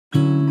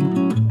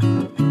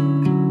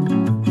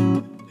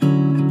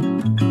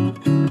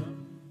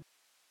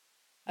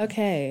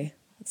Okay,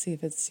 let's see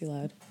if it's too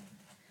loud.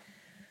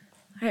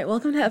 All right,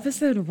 welcome to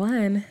episode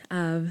 1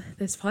 of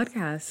this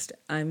podcast.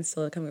 I'm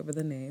still coming up with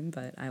a name,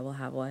 but I will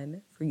have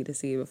one for you to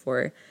see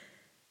before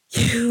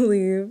you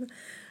leave.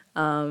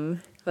 By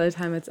the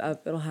time it's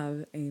up, it'll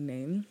have a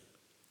name.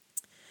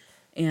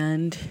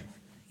 And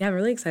yeah, I'm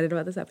really excited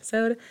about this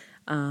episode.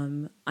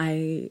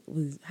 I've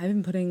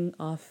been putting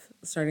off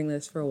starting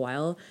this for a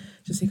while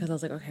just because I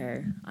was like,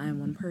 okay, I'm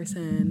one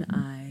person.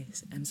 I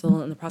am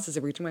still in the process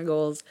of reaching my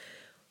goals.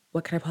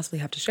 What could I possibly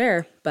have to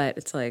share? But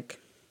it's like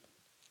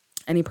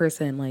any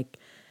person, like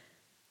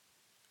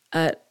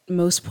at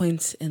most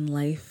points in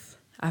life,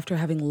 after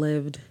having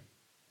lived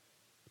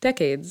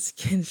decades,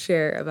 can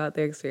share about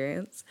their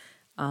experience.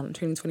 I'm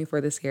turning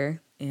 24 this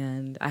year,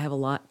 and I have a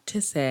lot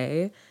to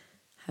say.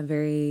 Have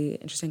very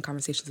interesting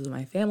conversations with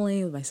my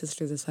family, with my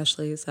sisters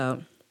especially.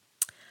 So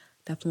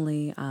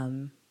definitely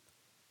might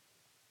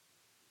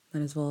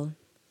as well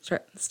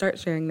start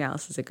sharing now.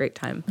 This is a great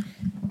time.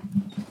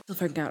 Still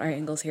figuring out our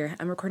angles here.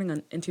 I'm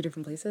recording in 2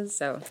 different places,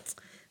 so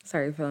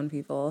sorry, phone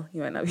people.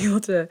 You might not be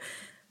able to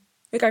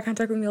make eye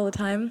contact with me all the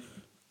time.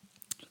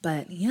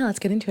 But yeah, let's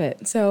get into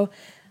it. So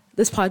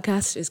this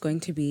podcast is going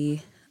to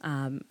be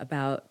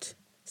about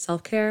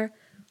self-care,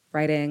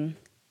 writing,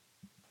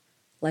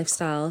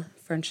 lifestyle,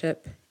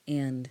 friendship,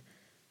 and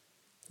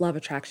law of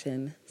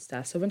attraction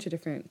stuff. So a bunch of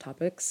different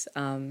topics,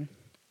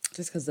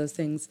 just because those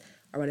things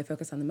are what I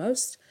focus on the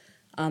most.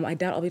 I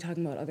doubt I'll be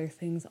talking about other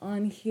things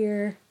on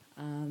here,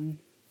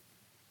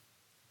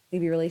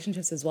 maybe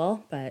relationships as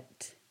well,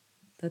 but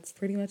that's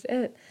pretty much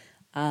it.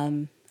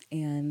 And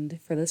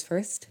for this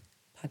first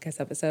podcast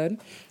episode,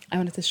 I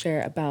wanted to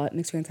share about an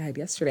experience I had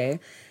yesterday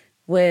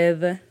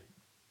with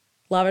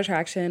law of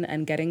attraction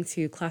and getting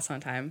to class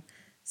on time.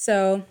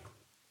 So,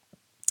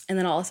 and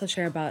then I'll also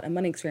share about a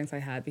money experience I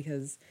had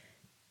because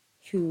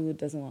who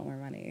doesn't want more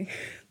money?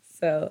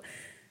 So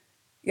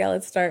yeah,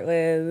 let's start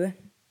with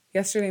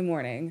yesterday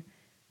morning.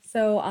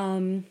 So,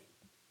 no,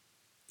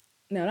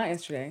 not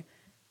yesterday,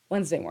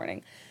 Wednesday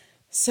morning.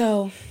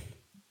 So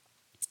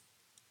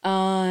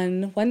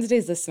on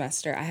Wednesdays this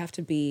semester, I have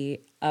to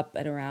be up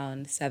at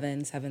around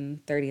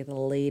 7:30 at the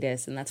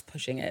latest, and that's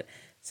pushing it,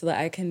 so that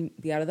I can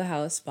be out of the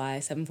house by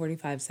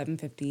 7:45,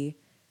 7:50,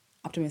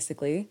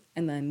 optimistically,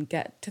 and then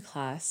get to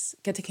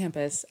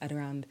campus at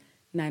around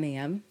 9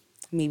 a.m.,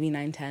 maybe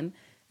 9:10, and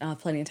I'll have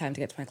plenty of time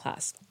to get to my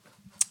class.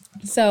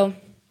 So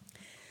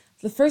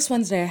the first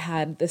Wednesday I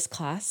had this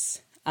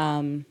class,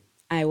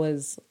 I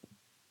was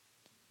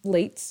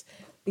late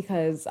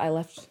because I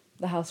left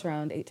the house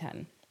around 8:10.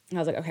 And I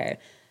was like, okay,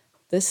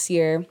 this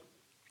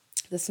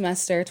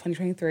semester,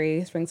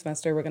 2023, spring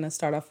semester, we're going to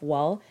start off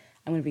well.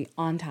 I'm going to be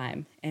on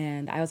time.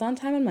 And I was on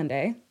time on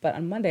Monday, but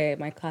on Monday,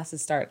 my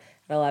classes start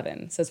at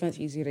 11. So it's much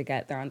easier to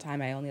get there on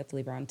time. I only have to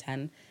leave around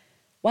 10.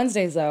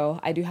 Wednesdays, though,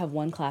 I do have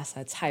one class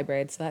that's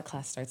hybrid, so that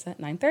class starts at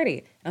 9:30.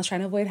 And I was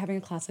trying to avoid having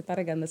a class like that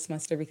again this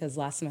semester because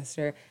last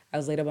semester I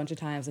was late a bunch of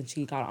times and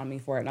she got on me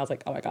for it. And I was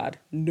like, oh my God,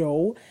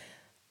 no.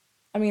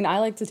 I mean, I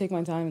like to take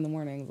my time in the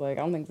mornings. Like,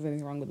 I don't think there's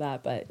anything wrong with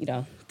that. But,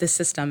 this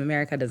system,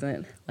 America,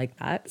 doesn't like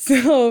that.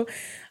 So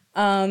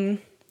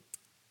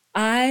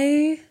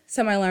I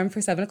set my alarm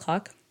for 7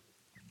 o'clock.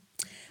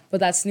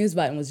 But that snooze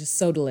button was just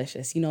so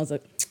delicious. It's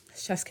like,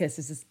 chef's kiss.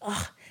 It's just,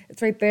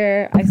 it's right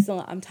there.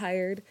 I'm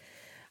tired.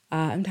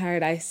 I'm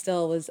tired. I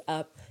was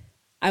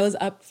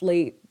up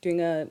late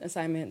doing an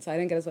assignment, so I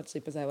didn't get as much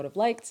sleep as I would have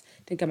liked.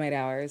 Didn't get my 8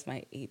 hours,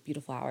 my 8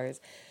 beautiful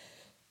hours.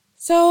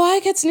 So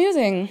I kept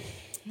snoozing,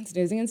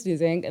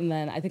 and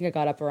then I think I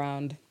got up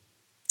around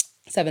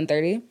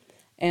 7:30,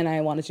 and I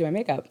wanted to do my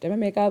makeup. Did my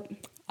makeup,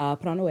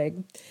 put on a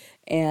wig,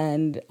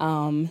 and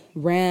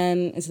ran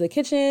into the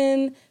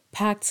kitchen,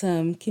 packed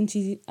some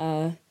kimchi,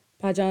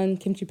 pajeon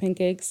kimchi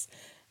pancakes,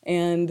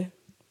 and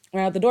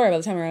ran out the door. By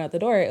the time I ran out the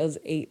door, it was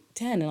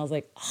 8:10, and I was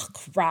like, oh,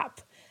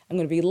 crap, I'm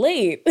going to be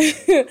late.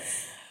 And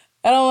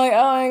I'm like,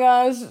 oh my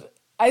gosh,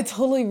 I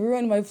totally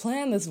ruined my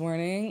plan this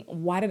morning.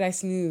 Why did I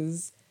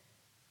snooze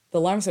the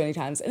alarm so many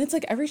times? And it's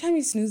like every time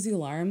you snooze the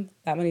alarm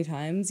that many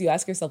times, you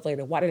ask yourself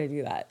later, why did I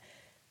do that?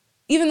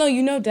 Even though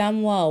you know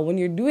damn well when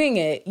you're doing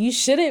it, you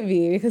shouldn't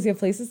be because you have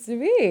places to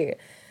be.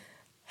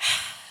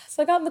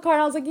 So I got in the car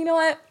and I was like, you know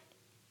what?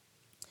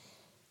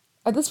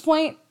 At this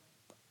point,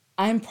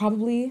 I just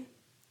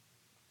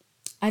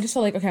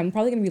felt like, okay, I'm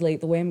probably going to be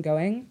late the way I'm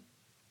going.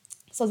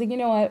 So I was like, you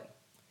know what?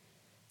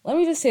 Let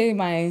me just say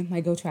my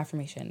go-to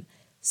affirmation.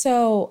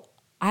 So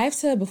I have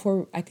to,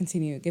 before I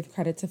continue, give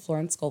credit to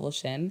Florence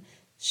Scovel-Shinn.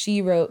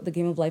 She wrote The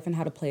Game of Life and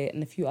How to Play It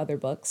and a few other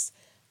books.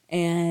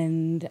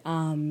 And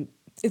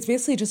it's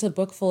basically just a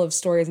book full of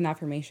stories and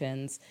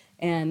affirmations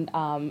and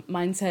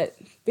mindset.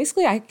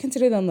 Basically, I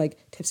consider them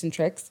like tips and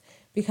tricks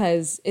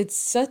because it's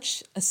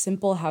such a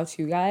simple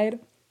how-to guide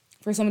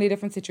for so many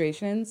different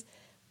situations.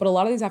 But a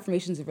lot of these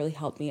affirmations have really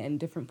helped me in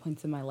different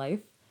points in my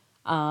life.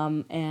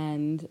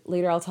 And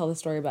later I'll tell the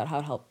story about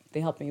how they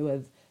helped me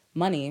with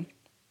money.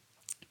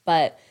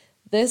 But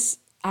this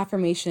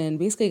affirmation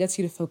basically gets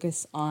you to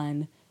focus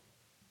on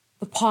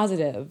the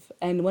positive.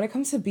 And when it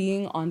comes to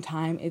being on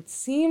time, it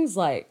seems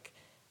like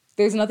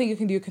there's nothing you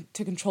can do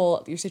to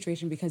control your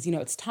situation because,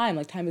 it's time.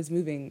 Like, time is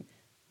moving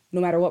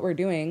no matter what we're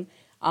doing.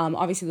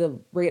 Obviously, the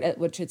rate at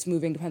which it's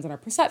moving depends on our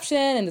perception,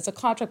 and it's a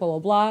contract, blah, blah,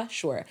 blah,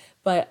 sure.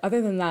 But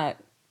other than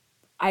that,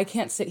 I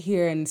can't sit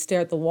here and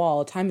stare at the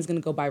wall. Time is going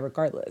to go by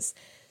regardless.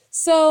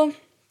 So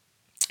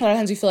a lot of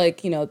times we feel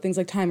like, things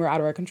like time are out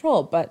of our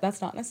control, but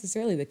that's not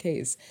necessarily the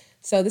case.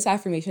 So this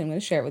affirmation, I'm going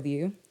to share it with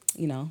you,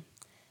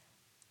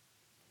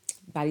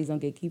 baddies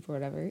don't gatekeep or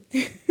whatever.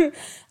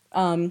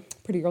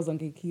 Pretty girls don't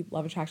gatekeep. Law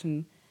of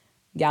attraction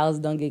gals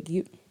don't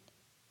gatekeep.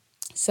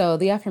 So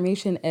the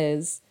affirmation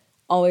is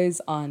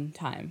always on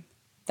time.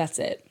 That's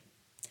it.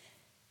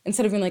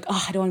 Instead of being like,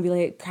 oh, I don't want to be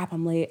late. Crap,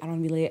 I'm late. I don't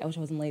want to be late. I wish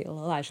I wasn't late.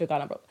 I should have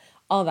gotten up.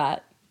 All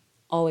that,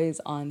 always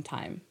on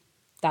time.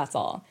 That's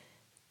all.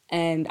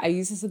 And I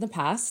used this in the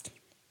past.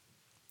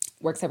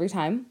 Works every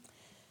time.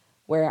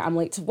 Where I'm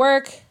late to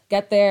work,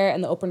 get there,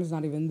 and the opener's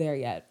not even there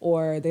yet.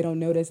 Or they don't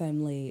notice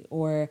I'm late.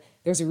 Or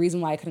there's a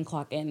reason why I couldn't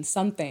clock in.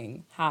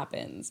 Something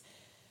happens.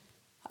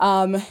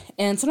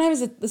 And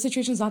sometimes the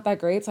situation's not that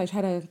great, so I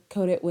try to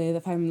code it with,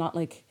 if I'm not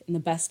like in the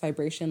best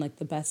vibration, like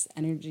the best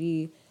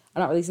energy,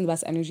 I'm not releasing the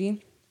best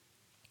energy,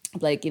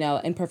 like,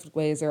 in perfect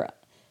ways or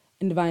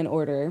in divine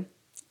order,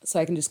 so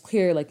I can just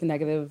clear like the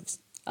negative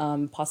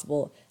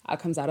possible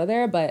outcomes out of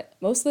there. But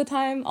most of the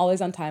time, always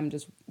on time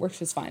just works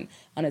just fine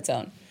on its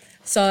own.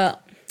 So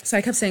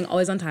I kept saying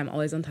always on time,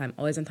 always on time,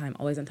 always on time,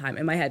 always on time.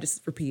 In my head,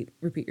 just repeat.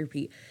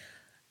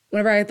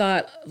 Whenever I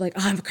thought like,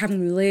 oh, I'm gonna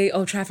be late,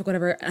 oh, traffic,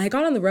 whatever. And I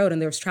got on the road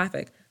and there was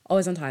traffic.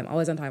 Always on time,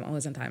 always on time,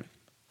 always on time.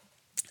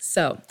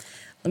 So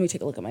let me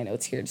take a look at my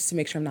notes here just to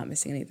make sure I'm not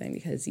missing anything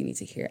because you need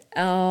to hear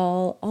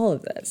all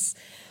of this.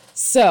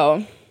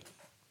 So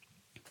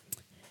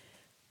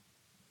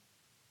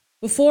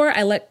before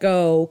I let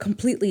go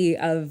completely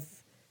of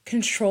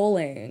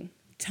controlling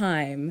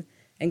time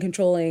and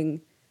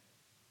controlling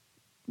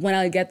when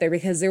I get there,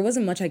 because there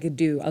wasn't much I could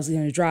do. I was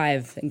going to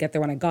drive and get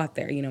there when I got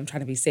there. I'm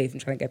trying to be safe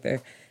and trying to get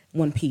there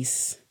one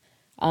piece.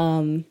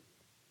 I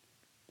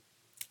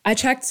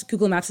checked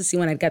Google Maps to see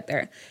when I'd get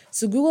there.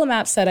 So Google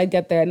Maps said I'd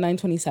get there at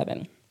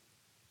 9:27.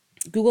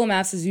 Google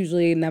Maps is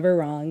usually never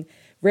wrong,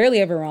 rarely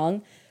ever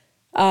wrong.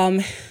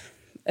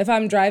 If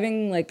I'm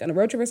driving like on a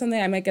road trip or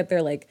something, I might get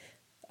there like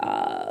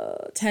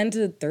 10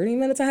 to 30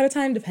 minutes ahead of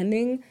time,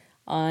 depending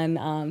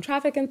on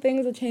traffic and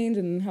things that change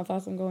and how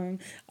fast I'm going.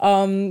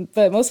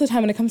 But most of the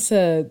time when it comes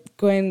to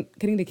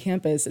getting to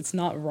campus, it's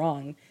not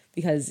wrong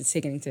because it's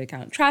taking into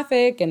account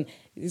traffic and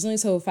there's only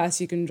so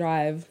fast you can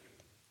drive.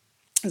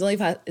 You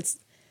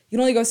can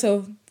only go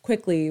so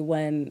quickly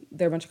when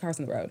there are a bunch of cars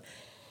on the road.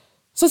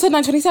 So it said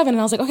 9:27 and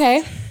I was like,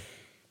 okay.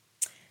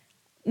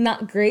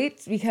 Not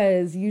great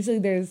because usually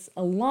there's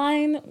a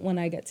line when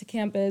I get to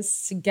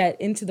campus to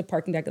get into the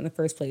parking deck in the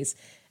first place.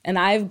 And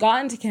I've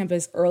gotten to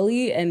campus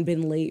early and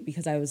been late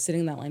because I was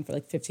sitting in that line for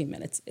like 15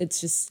 minutes. It's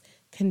just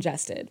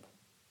congested.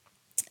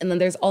 And then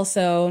there's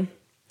also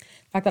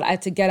the fact that I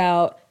have to get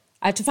out.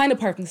 I have to find a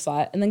parking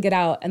spot and then get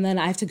out. And then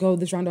I have to go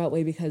this roundabout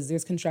way because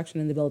there's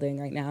construction in the building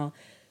right now.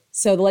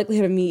 So the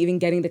likelihood of me even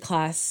getting to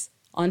class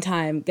on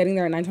time, getting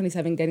there at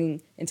 9:27,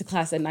 getting into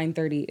class at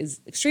 9:30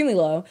 is extremely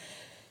low.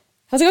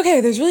 I was like,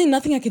 okay, there's really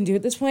nothing I can do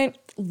at this point.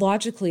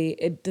 Logically,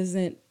 it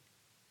doesn't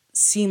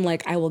seem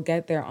like I will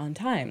get there on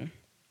time.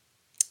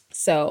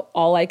 So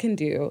all I can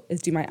do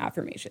is do my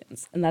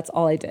affirmations. And that's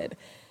all I did.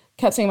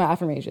 Kept saying my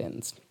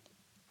affirmations.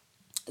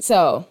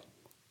 So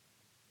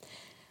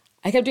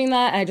I kept doing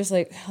that. And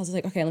I was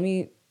like, okay, let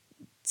me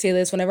say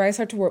this. Whenever I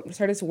started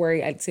to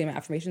worry, I'd say my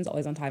affirmations,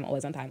 always on time,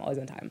 always on time, always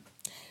on time.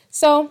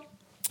 So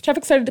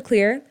traffic started to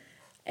clear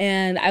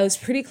and I was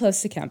pretty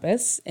close to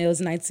campus. It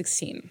was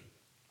 9:16.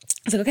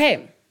 I was like,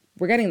 okay,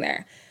 we're getting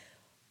there.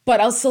 But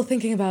I was still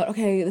thinking about,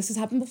 okay, this has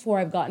happened before.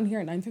 I've gotten here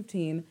at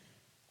 9:15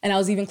 and I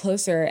was even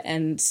closer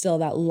and still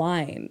that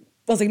line.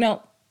 I was like,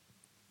 no,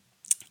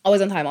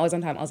 always on time, always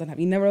on time, always on time.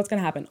 You never know what's going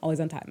to happen. Always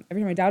on time.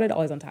 Every time I doubted,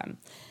 always on time.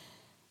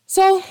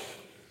 So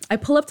I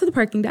pull up to the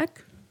parking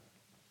deck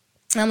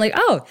and I'm like,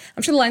 oh,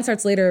 I'm sure the line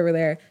starts later over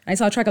there. And I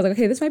saw a truck. I was like,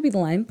 okay, this might be the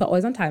line, but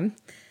always on time.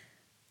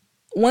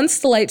 Once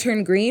the light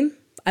turned green,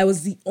 I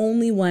was the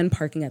only one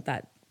parking at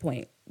that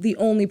point. The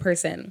only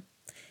person.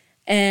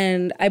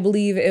 And I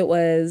believe it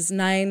was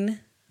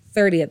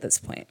 9:30 at this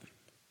point.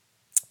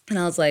 And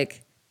I was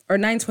like, or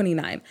 9:29.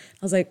 I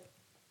was like,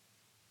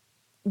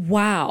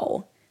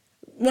 wow.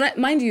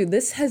 Mind you,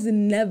 this has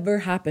never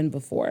happened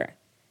before.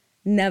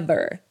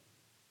 Never.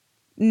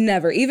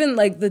 Even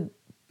like the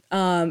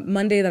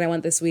Monday that I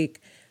went this week,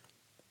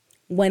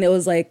 when it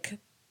was like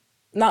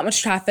not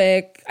much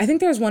traffic. I think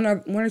there was one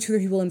or two other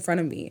people in front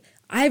of me.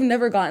 I've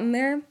never gotten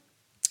there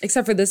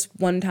except for this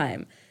one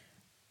time.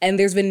 And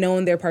there's been no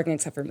one there parking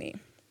except for me.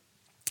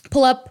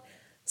 Pull up,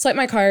 swipe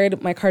my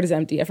card. My card is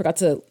empty. I forgot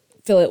to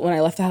fill it when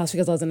I left the house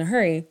because I was in a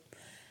hurry.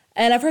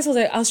 And at first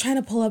I was trying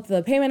to pull up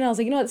the payment and I was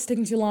like, you know what, it's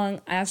taking too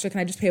long. I asked her, can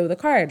I just pay with a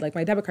card, like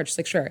my debit card? She's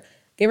like, sure.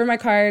 Gave her my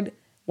card,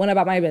 went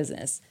about my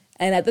business.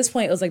 And at this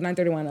point, it was like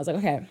 9:31. I was like,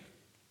 okay.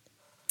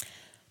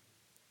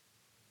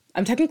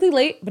 I'm technically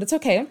late, but it's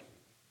okay.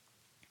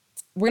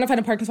 we're going to find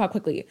a parking spot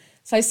quickly.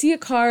 So I see a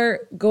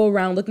car go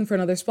around looking for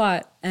another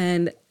spot.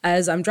 And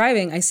as I'm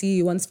driving, I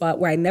see one spot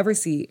where I never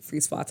see free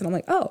spots. And I'm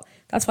like, oh,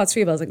 that spot's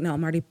free. But I was like, no,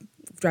 I'm already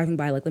driving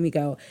by. Like, let me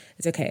go.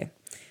 It's okay.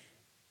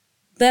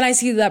 Then I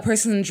see that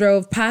person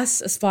drove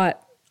past a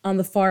spot on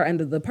the far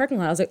end of the parking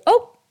lot. I was like,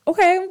 oh,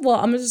 okay. Well,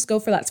 I'm going to just go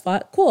for that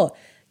spot. Cool.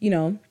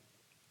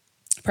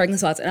 Parking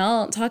spots. And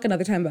I'll talk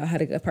another time about how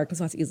to get parking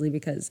spots easily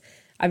because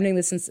I've been doing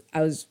this since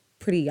I was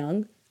pretty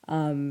young.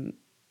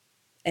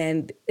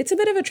 And it's a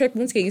bit of a trick.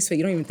 Once you get used to it,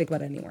 you don't even think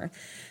about it anymore.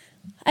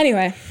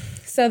 Anyway,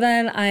 so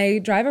then I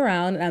drive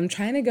around and I'm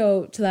trying to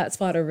go to that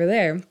spot over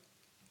there.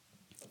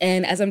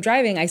 And as I'm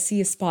driving, I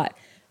see a spot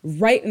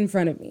right in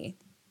front of me.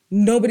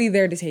 Nobody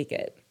there to take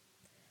it.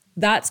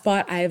 That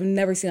spot, I have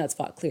never seen that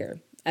spot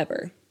clear,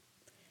 ever.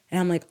 And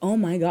I'm like, oh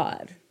my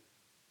God.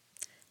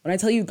 When I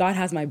tell you God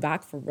has my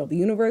back for real, the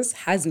universe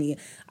has me.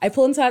 I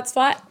pull into that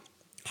spot,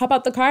 hop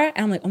out the car,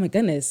 and I'm like, oh my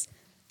goodness,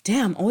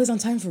 damn, always on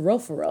time for real,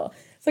 for real.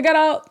 So I got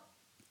out,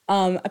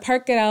 I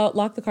park, get out,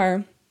 lock the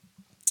car,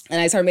 and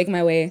I start making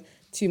my way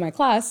to my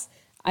class.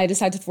 I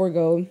decided to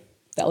forego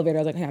the elevator.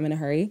 I was like, hey, I'm in a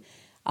hurry.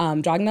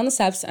 Jogging down the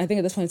steps. I think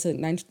at this point it's like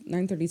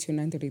 9:32,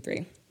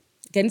 9:33.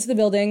 Get into the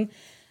building.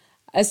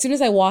 As soon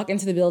as I walk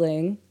into the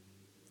building,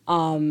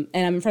 and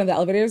I'm in front of the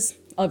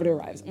elevator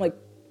arrives. I'm like,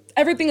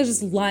 everything is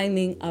just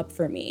lining up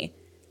for me.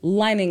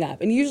 Lining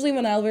up. And usually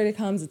when the elevator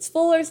comes, it's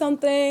full or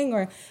something,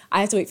 or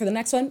I have to wait for the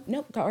next one.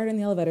 Nope, got right in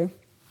the elevator.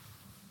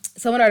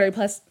 Someone had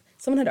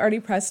already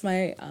pressed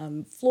my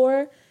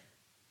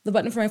the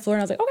button for my floor,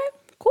 and I was like, okay,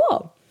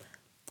 cool.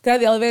 Get out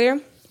of the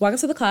elevator, walk up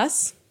to the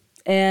class,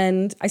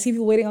 and I see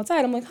people waiting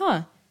outside. I'm like,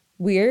 huh,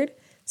 weird.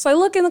 So I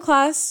look in the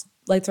class,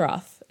 lights are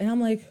off, and I'm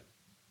like,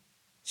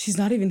 she's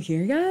not even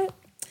here yet?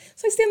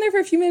 So I stand there for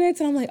a few minutes,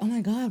 and I'm like, oh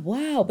my God,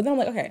 wow. But then I'm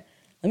like, okay,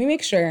 let me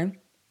make sure,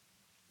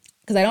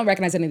 because I don't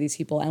recognize any of these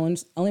people. I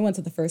only went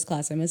to the first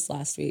class I missed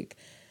last week.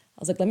 I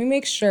was like, let me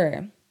make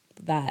sure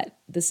that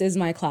this is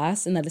my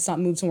class and that it's not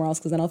moved somewhere else,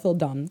 because then I'll feel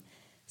dumb.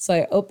 So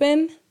I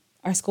open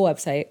our school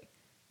website,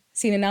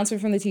 see an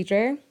announcement from the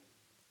teacher.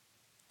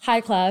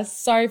 Hi, class.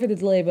 Sorry for the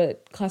delay,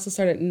 but class will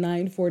start at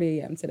 9:40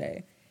 a.m.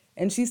 today.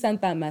 And she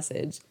sent that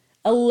message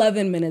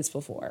 11 minutes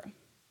before.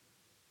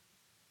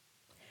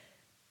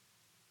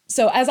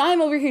 So as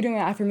I'm over here doing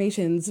my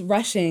affirmations,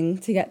 rushing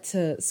to get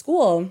to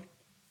school,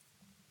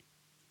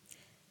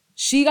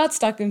 she got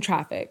stuck in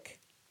traffic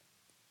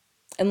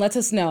and lets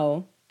us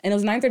know. And it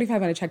was 9:35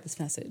 when I checked this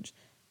message.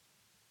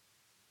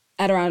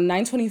 At around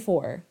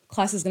 9:24,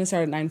 class is going to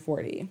start at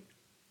 9:40.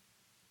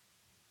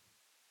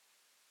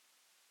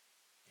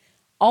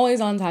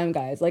 Always on time,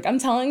 guys. Like, I'm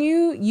telling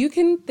you, you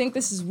can think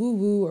this is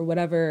woo-woo or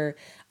whatever.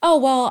 Oh,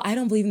 well, I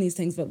don't believe in these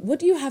things, but what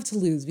do you have to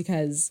lose?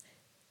 Because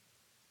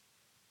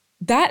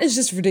that is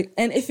just ridiculous.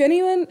 And if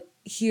anyone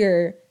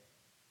here,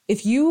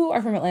 if you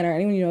are from Atlanta or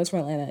anyone you know is from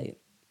Atlanta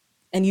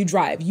and you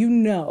drive, you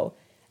know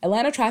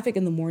Atlanta traffic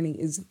in the morning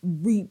is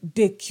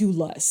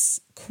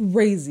ridiculous,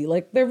 crazy.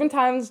 Like, there have been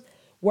times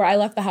where I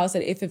left the house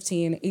at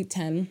 8:15,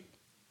 8:10.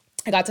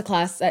 I got to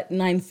class at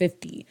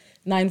 9:50,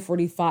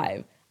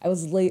 9:45. I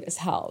was late as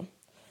hell.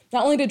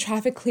 Not only did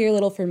traffic clear a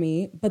little for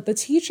me, but the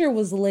teacher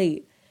was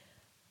late.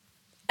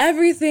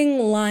 Everything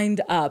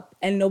lined up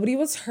and nobody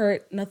was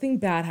hurt. Nothing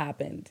bad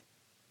happened.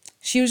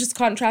 She was just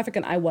caught in traffic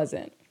and I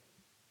wasn't.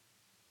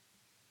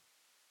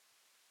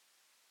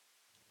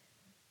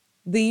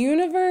 The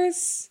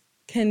universe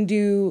can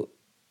do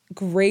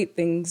great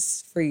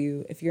things for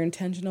you if you're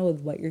intentional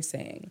with what you're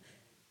saying.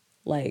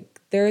 Like,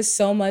 there is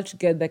so much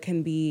good that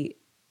can be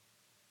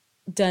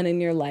done in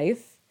your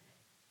life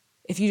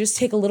if you just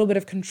take a little bit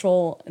of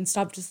control and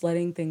stop just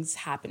letting things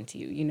happen to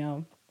you, you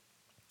know?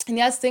 And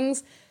yes,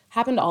 things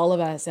happen to all of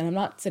us, and I'm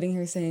not sitting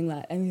here saying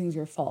that anything's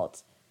your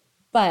fault,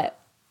 but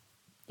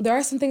there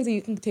are some things that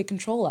you can take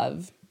control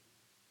of.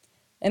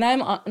 And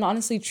I'm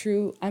honestly a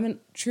true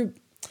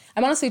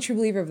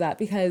believer of that,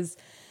 because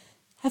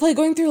I feel like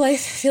going through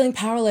life feeling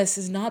powerless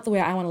is not the way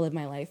I want to live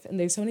my life. And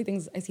there's so many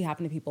things I see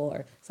happen to people,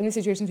 or so many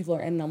situations people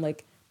are in, and I'm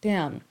like,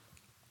 damn,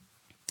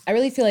 I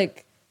really feel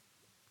like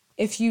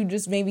if you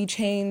just maybe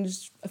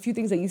change a few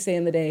things that you say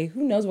in the day,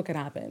 who knows what could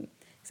happen?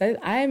 So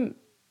I'm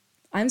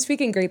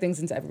speaking great things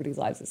into everybody's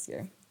lives this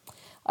year.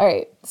 All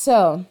right,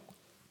 so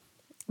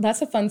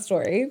that's a fun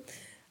story.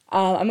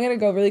 I'm going to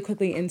go really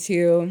quickly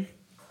into,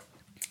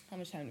 how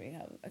much time do we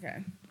have?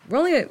 Okay, we're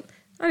only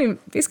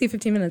at, basically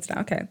 15 minutes now.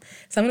 Okay,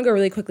 so I'm going to go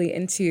really quickly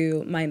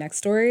into my next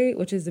story,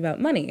 which is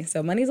about money.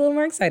 So money's a little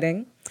more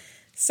exciting.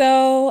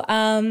 So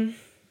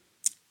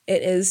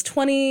it is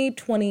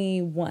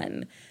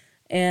 2021.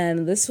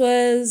 And this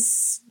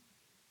was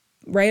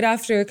right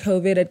after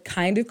COVID had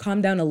kind of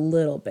calmed down a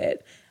little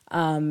bit.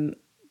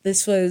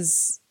 This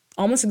was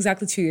almost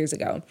exactly 2 years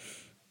ago.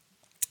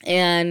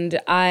 And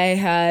I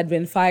had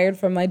been fired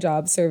from my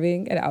job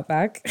serving at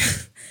Outback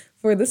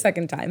for the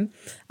second time.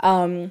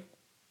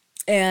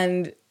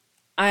 And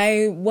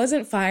I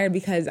wasn't fired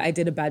because I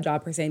did a bad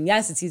job per se. And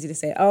yes, it's easy to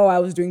say, oh, I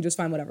was doing just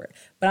fine, whatever.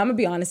 But I'm going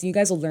to be honest, and you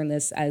guys will learn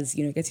this as,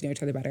 get to know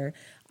each other better.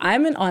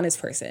 I'm an honest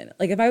person.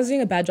 Like, if I was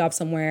doing a bad job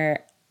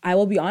somewhere, I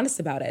will be honest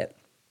about it.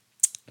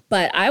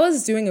 But I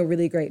was doing a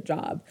really great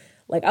job.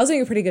 Like, I was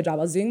doing a pretty good job.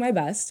 I was doing my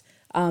best.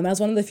 I was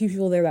one of the few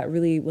people there that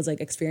really was like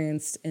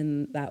experienced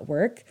in that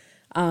work.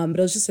 But it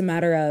was just a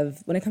matter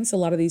of, when it comes to a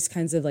lot of these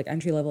kinds of like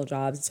entry level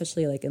jobs,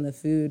 especially like in the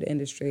food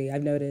industry,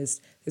 I've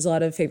noticed there's a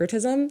lot of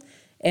favoritism.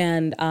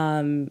 And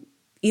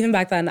even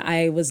back then,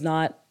 I was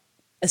not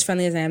as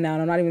friendly as I am now.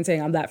 And I'm not even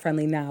saying I'm that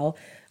friendly now.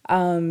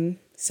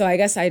 So I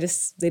guess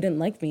they didn't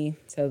like me.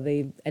 So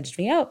they edged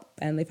me out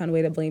and they found a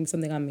way to blame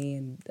something on me.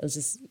 And it was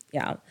just,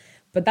 yeah.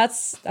 But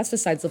that's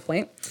besides the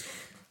point.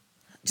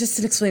 Just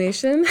an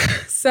explanation.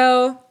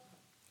 So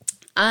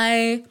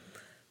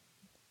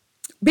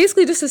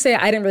basically just to say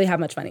I didn't really have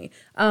much money.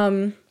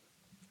 And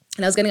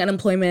I was getting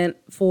unemployment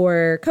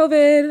for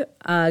COVID,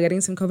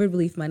 getting some COVID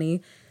relief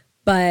money.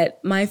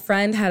 But my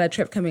friend had a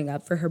trip coming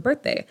up for her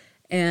birthday.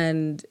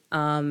 And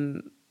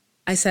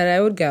I said I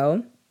would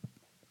go.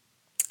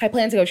 I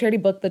planned to go. She already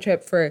booked the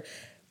trip for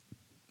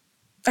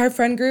our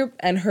friend group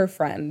and her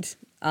friend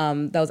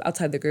that was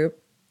outside the group.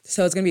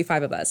 So it's going to be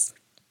 5 of us.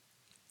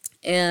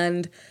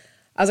 And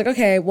I was like,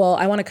 okay, well,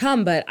 I want to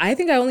come, but I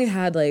think I only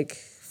had like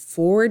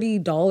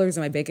 $40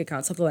 in my bank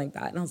account, something like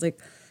that. And I was like,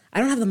 I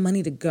don't have the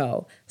money to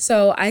go.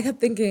 So I kept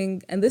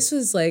thinking, and this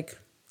was like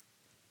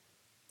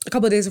a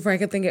couple of days before, I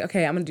kept thinking,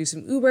 okay, I'm going to do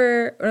some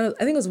Uber. Or I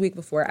think it was a week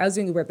before. I was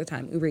doing Uber at the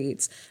time, Uber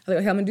Eats. I was like,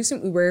 okay, I'm going to do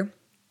some Uber,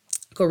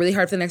 go really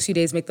hard for the next few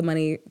days, make the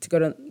money to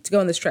go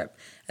on this trip.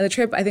 And the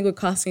trip, I think, would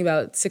cost me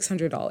about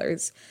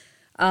 $600.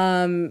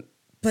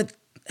 But,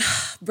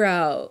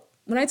 bro,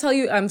 when I tell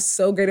you I'm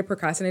so great at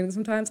procrastinating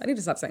sometimes, I need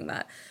to stop saying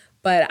that.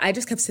 But I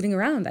just kept sitting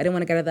around. I didn't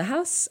want to get out of the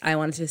house. I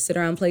wanted to sit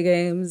around, play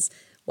games,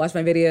 watch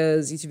my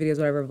videos, YouTube videos,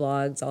 whatever,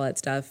 vlogs, all that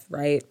stuff,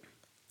 right?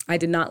 I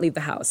did not leave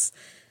the house.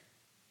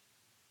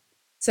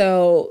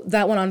 So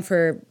that went on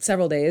for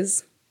several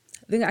days.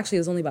 I think actually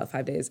it was only about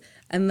 5 days.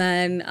 And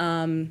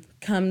then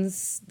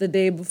comes the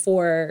day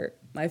before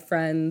my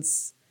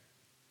friend's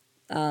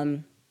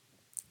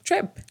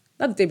trip.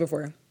 Not the day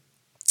before.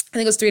 I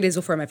think it was 3 days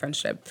before my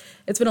friend's trip.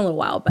 It's been a little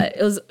while, but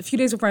it was a few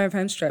days before my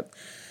friend's trip.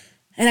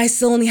 And I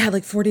still only had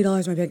like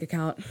 $40 in my bank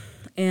account.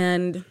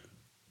 And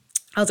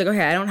I was like,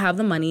 okay, I don't have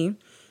the money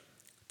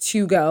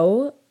to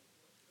go.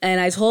 And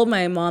I told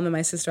my mom and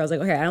my sister, I was like,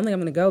 okay, I don't think I'm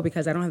going to go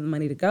because I don't have the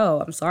money to go.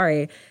 I'm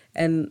sorry.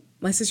 And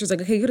my sister's like,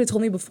 okay, you could have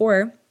told me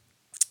before.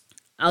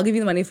 I'll give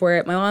you the money for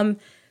it. My mom,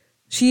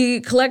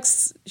 she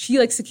likes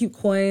to keep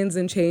coins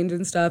and change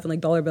and stuff and like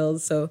dollar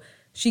bills. So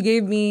she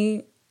gave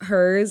me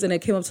hers and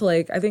it came up to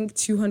like, I think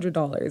 $200. And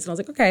I was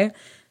like, okay,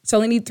 so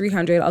I only need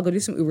 $300. I'll go do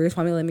some Ubers.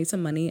 Mommy lend me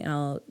some money and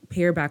I'll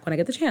pay her back when I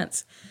get the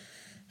chance.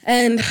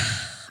 And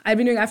I've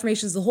been doing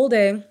affirmations the whole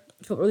day.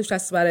 I felt really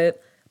stressed about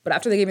it. But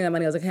after they gave me that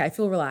money, I was like, hey, I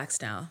feel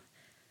relaxed now.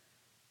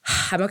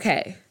 I'm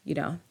okay, I'm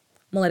gonna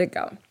let it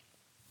go.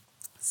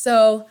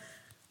 So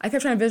I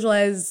kept trying to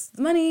visualize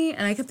the money,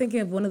 and I kept thinking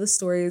of one of the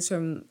stories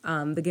from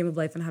The Game of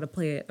Life and How to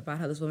Play It, about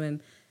how this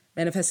woman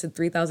manifested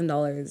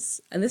 $3,000.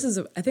 And this is,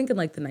 I think, in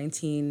like the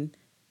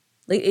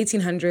late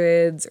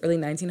 1800s, early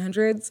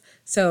 1900s.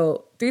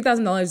 So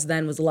 $3,000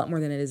 then was a lot more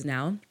than it is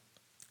now.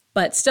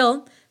 But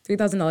still,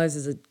 $3,000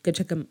 is a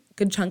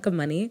good chunk of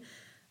money.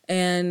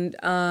 And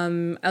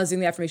I was doing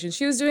the affirmation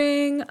she was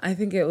doing. I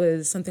think it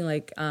was something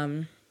like,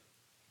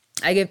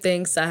 I give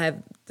thanks I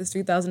have this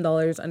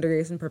 $3,000 under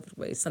grace and perfect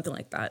ways, something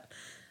like that.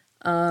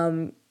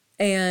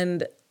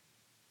 And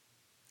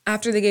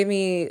after they gave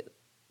me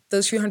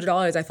those few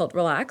 $100, I felt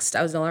relaxed.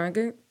 I was no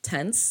longer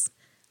tense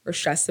or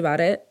stressed about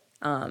it.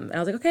 And I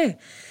was like, okay,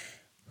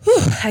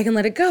 I can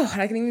let it go.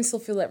 And I can even still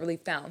feel that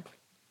relief now.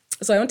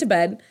 So I went to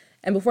bed.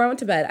 And before I went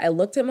to bed, I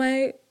looked at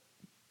my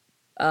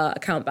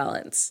account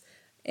balance.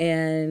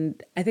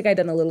 And I think I'd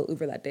done a little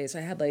Uber that day. So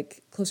I had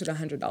like closer to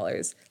 $100.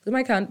 Look at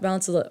my account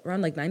balance is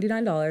around like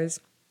 $99.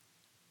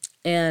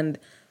 And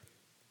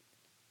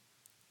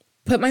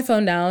put my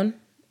phone down,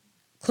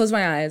 closed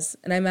my eyes,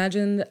 and I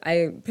imagined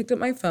I picked up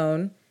my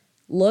phone,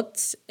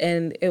 looked,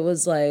 and it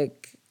was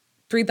like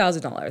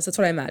 $3,000. That's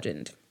what I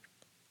imagined.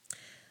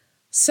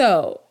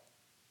 So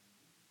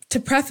to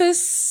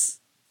preface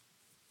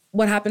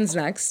what happens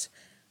next,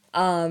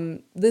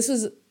 this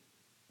was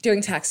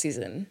during tax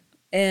season.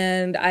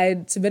 And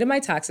I'd submitted my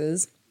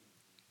taxes.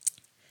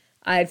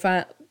 I'd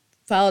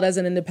filed as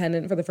an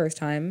independent for the first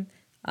time,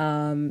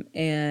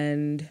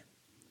 and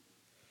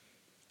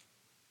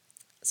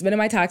submitted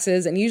my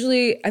taxes. And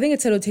usually, I think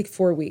it said it would take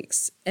 4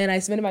 weeks. And I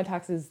submitted my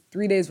taxes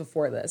 3 days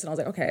before this. And I was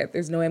like, okay,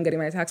 there's no way I'm getting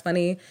my tax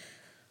money.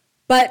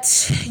 But,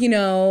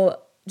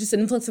 just an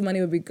influx of money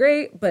would be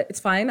great. But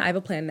it's fine. I have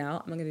a plan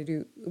now. I'm going to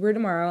do Uber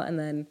tomorrow, and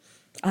then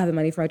I'll have the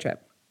money for my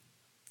trip.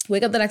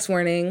 Wake up the next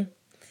morning.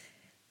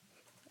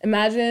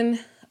 Imagine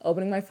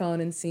opening my phone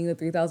and seeing the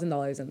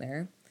 $3,000 in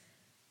there.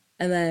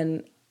 And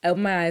then I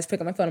open my eyes, pick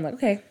up my phone. I'm like,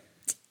 okay,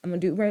 I'm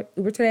going to do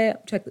Uber today.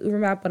 Check the Uber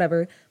map,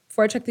 whatever.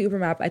 Before I check the Uber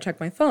map, I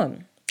check my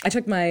phone. I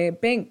check my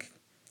bank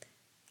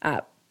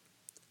app.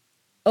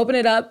 Open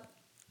it up.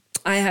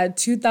 I had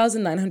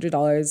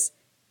 $2,900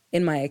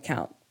 in my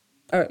account.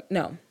 Or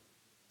no,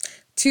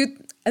 I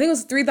think it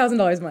was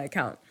 $3,000 in my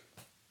account.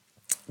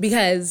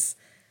 Because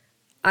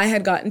I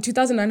had gotten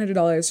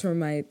 $2,900 from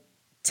my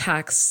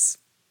tax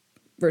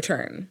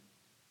return.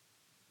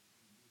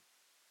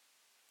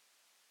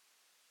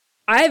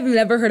 I've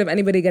never heard of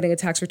anybody getting a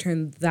tax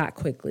return that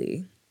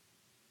quickly,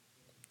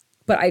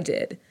 but I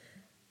did.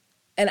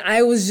 And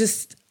I was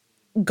just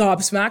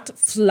gobsmacked,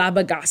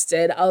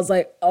 flabbergasted. I was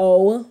like,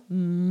 oh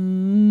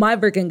my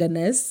freaking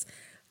goodness.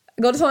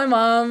 I go to tell my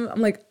mom,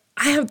 I'm like,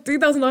 I have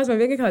 $3,000 in my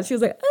bank account. She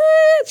was like,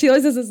 ah. She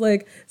always does this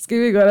like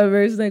screaming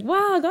whatever. She's like,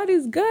 wow, God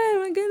is good. Oh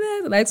my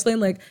goodness. And I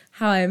explained like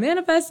how I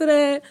manifested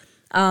it.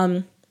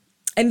 And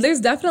there's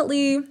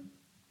definitely,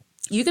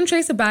 you can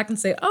trace it back and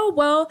say, oh,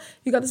 well,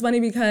 you got this money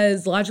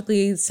because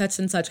logically such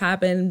and such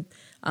happened.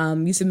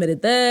 You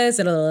submitted this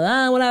and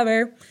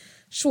whatever.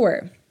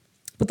 Sure.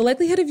 But the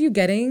likelihood of you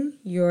getting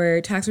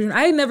your tax return,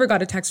 I never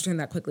got a tax return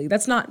that quickly.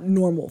 That's not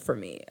normal for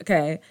me,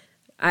 okay?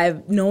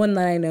 No one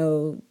that I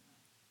know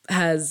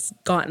has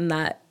gotten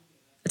a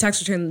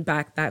tax return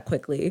back that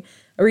quickly,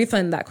 a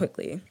refund that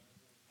quickly.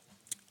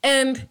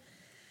 And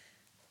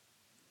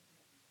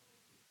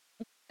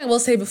I will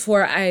say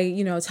before I,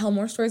 tell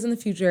more stories in the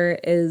future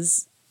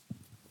is,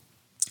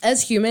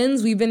 as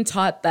humans, we've been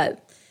taught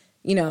that,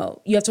 you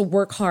have to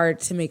work hard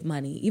to make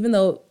money, even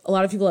though a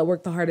lot of people that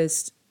work the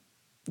hardest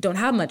don't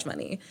have much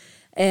money.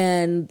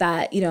 And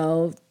that, you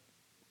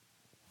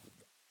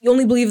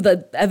only believe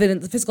the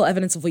evidence, the physical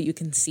evidence of what you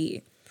can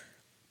see.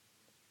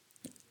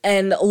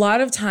 And a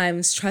lot of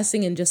times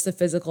trusting in just the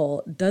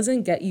physical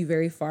doesn't get you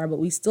very far, but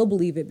we still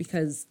believe it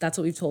because that's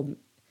what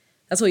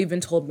you've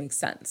been told makes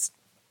sense.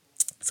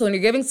 So when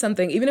you're giving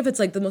something, even if it's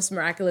like the most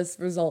miraculous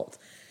result,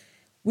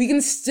 we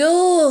can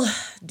still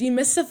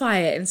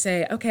demystify it and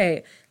say,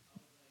 okay,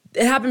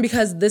 it happened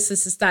because this,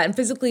 that, and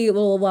physically,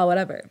 blah, blah, blah,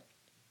 whatever.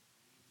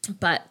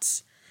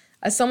 But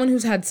as someone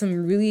who's had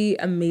some really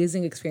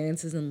amazing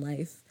experiences in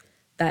life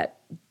that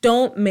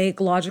don't make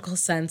logical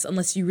sense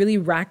unless you really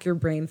rack your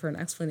brain for an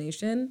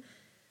explanation,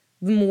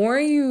 the more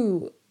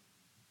you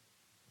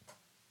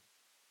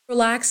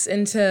relax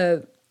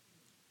into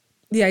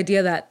the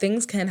idea that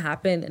things can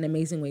happen in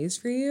amazing ways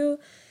for you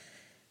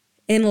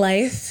in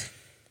life,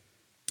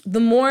 the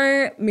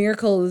more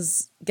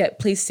miracles get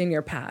placed in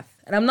your path.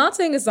 And I'm not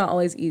saying it's not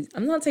always easy.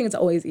 I'm not saying it's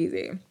always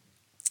easy,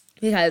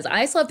 because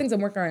I still have things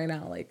I'm working on right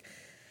now. Like,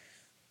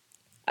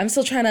 I'm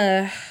still trying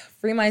to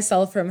free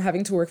myself from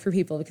having to work for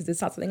people because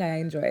it's not something I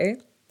enjoy.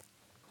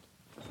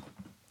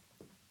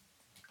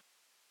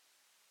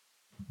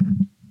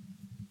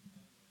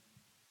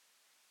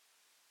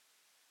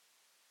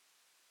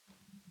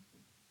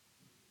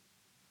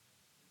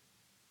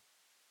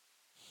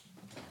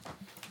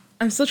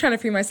 I'm still trying to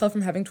free myself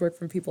from having to work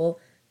for people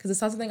because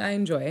it's not something I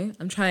enjoy.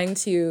 I'm trying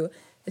to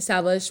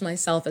establish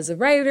myself as a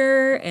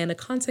writer and a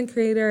content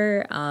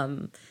creator,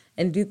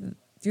 and do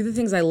the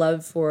things I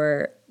love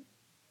for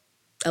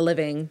a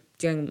living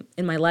doing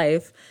in my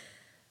life.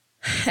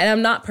 And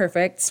I'm not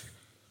perfect,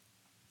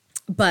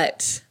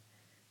 but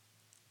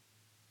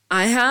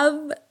I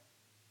have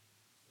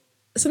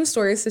some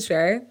stories to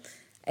share,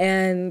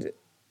 and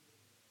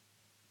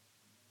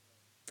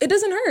it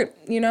doesn't hurt,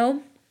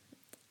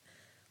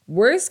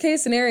 Worst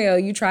case scenario,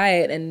 you try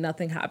it and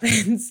nothing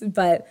happens,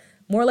 but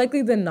more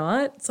likely than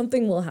not,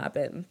 something will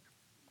happen.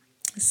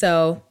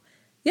 So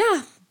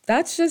yeah,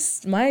 that's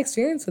just my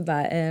experience with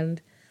that. And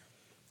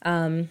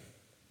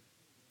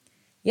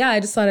yeah, I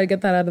just thought I'd get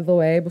that out of the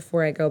way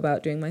before I go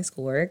about doing my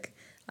schoolwork.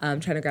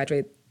 I'm trying to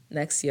graduate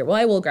next year. Well,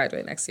 I will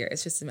graduate next year.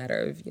 It's just a matter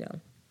of,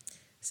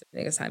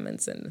 submitting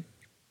assignments and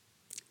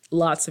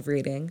lots of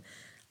reading.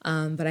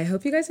 But I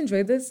hope you guys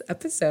enjoyed this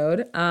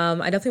episode. I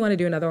definitely want to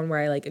do another one where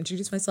I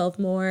introduce myself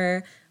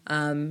more,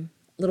 a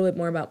little bit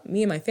more about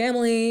me and my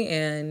family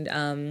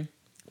and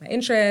my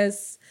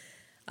interests.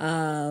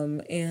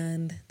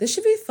 And this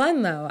should be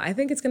fun though. I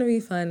think it's going to be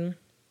fun.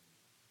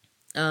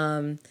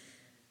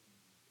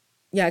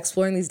 Yeah,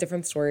 exploring these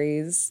different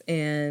stories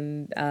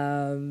and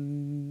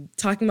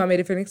talking about my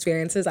different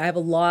experiences. I have a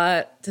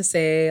lot to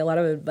say, a lot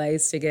of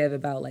advice to give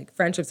about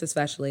friendships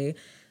especially.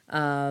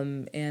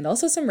 And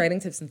also some writing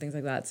tips and things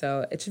like that.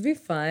 So it should be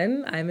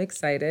fun. I'm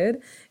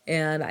excited,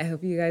 and I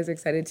hope you guys are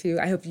excited too.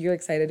 I hope you're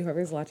excited,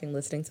 whoever's watching,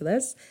 listening to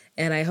this,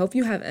 and I hope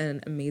you have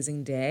an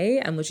amazing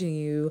day. I'm wishing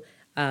you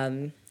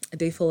a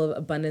day full of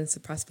abundance,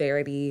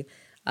 prosperity,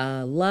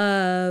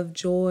 love,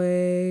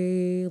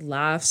 joy,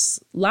 laughs.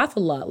 Laugh a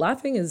lot.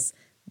 Laughing is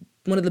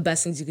one of the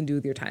best things you can do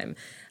with your time,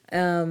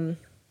 and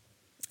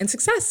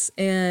success.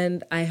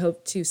 And I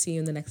hope to see you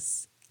in the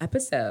next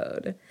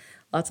episode.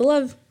 Lots of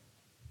love.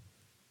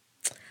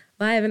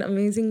 Bye. Have an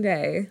amazing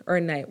day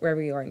or night,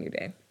 wherever you are in your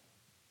day.